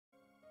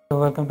So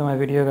welcome to my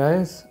video,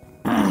 guys.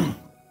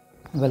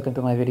 Welcome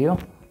to my video.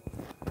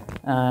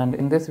 And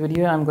in this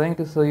video I'm going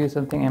to show you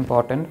something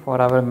important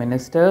for our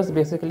ministers,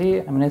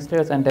 basically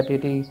ministers and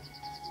deputies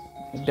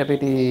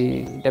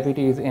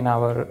in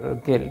our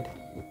guild.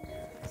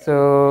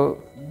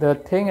 So the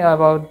thing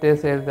about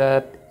this is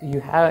that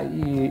you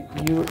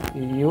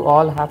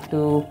all have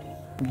to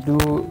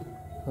do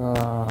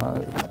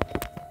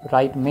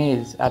write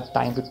mails at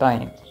time to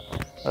time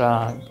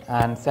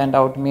and send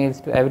out mails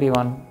to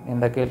everyone in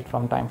the guild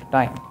from time to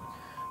time.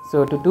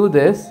 So to do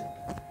this,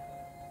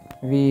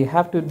 we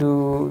have to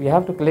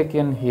click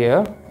in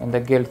here in the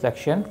guild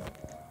section,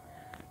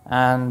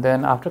 and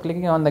then after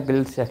clicking on the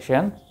guild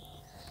section,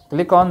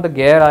 click on the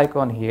gear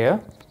icon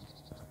here.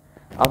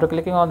 After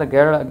clicking on the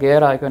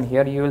gear icon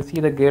here, you will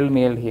see the guild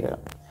mail here.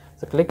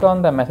 So click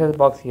on the message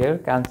box here,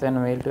 can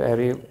send mail to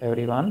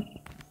everyone,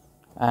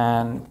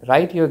 and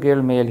write your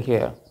guild mail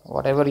here.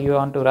 Whatever you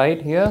want to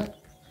write here,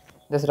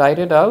 just write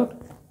it out,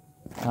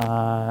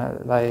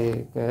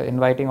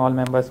 inviting all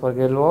members for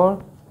guild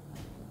war,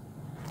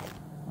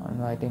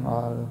 inviting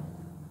all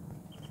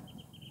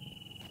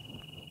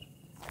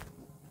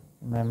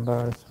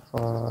members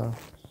for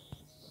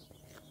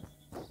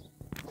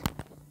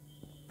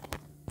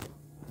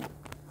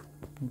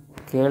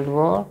guild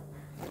war,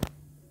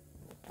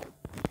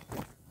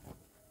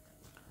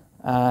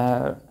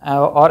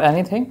 or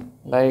anything.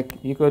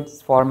 Like you could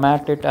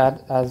format it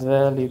as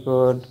well. You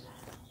could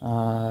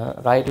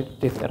write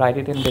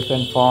it in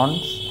different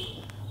fonts.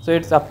 So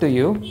it's up to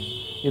you.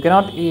 You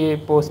cannot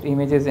post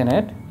images in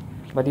it,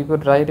 but you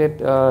could write it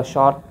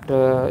short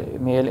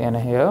mail in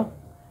here,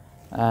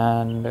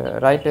 and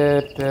write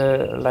it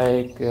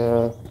like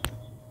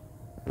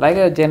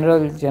a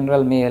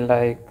general mail,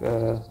 like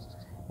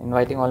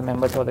inviting all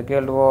members for the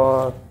guild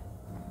war,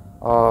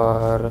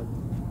 or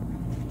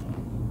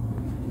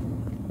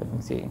let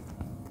me see,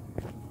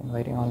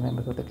 inviting all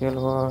members of the guild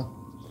war,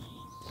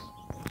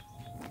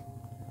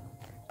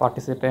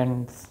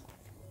 participants,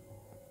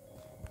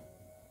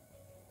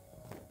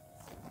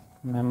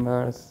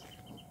 members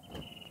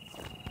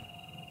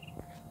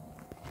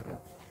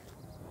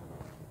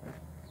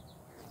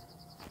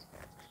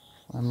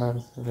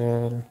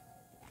will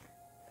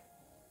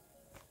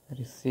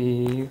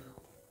receive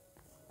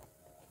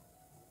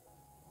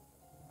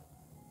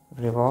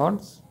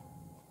rewards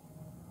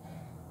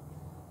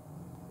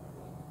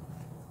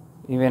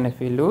even if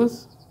we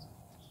lose.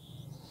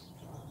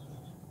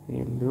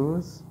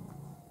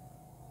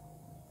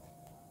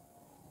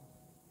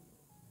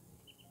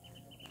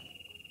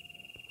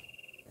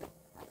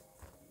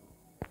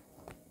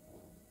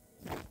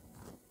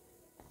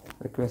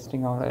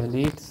 Requesting our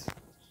elites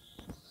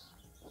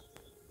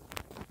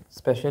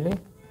especially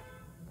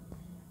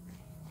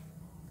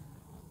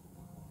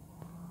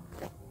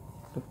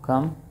to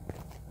come.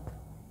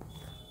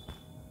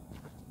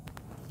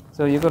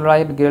 So you could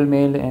write guild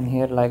mail in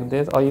here like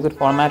this, or you could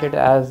format it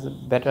as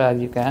better as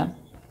you can.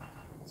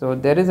 So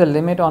there is a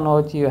limit on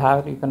what you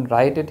can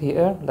write it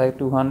here, like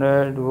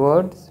 200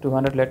 words,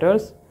 200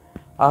 letters.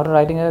 After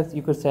writing it,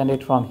 you could send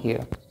it from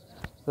here.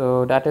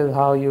 So that is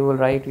how you will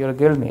write your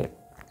guild mail.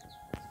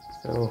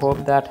 So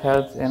hope that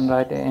helps in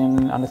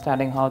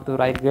understanding how to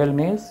write guild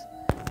mails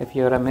if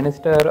you're a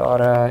minister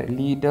or a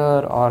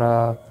leader or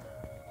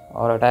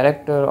a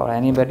director or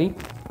anybody.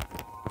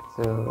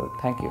 So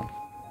thank you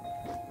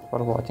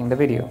for watching the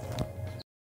video.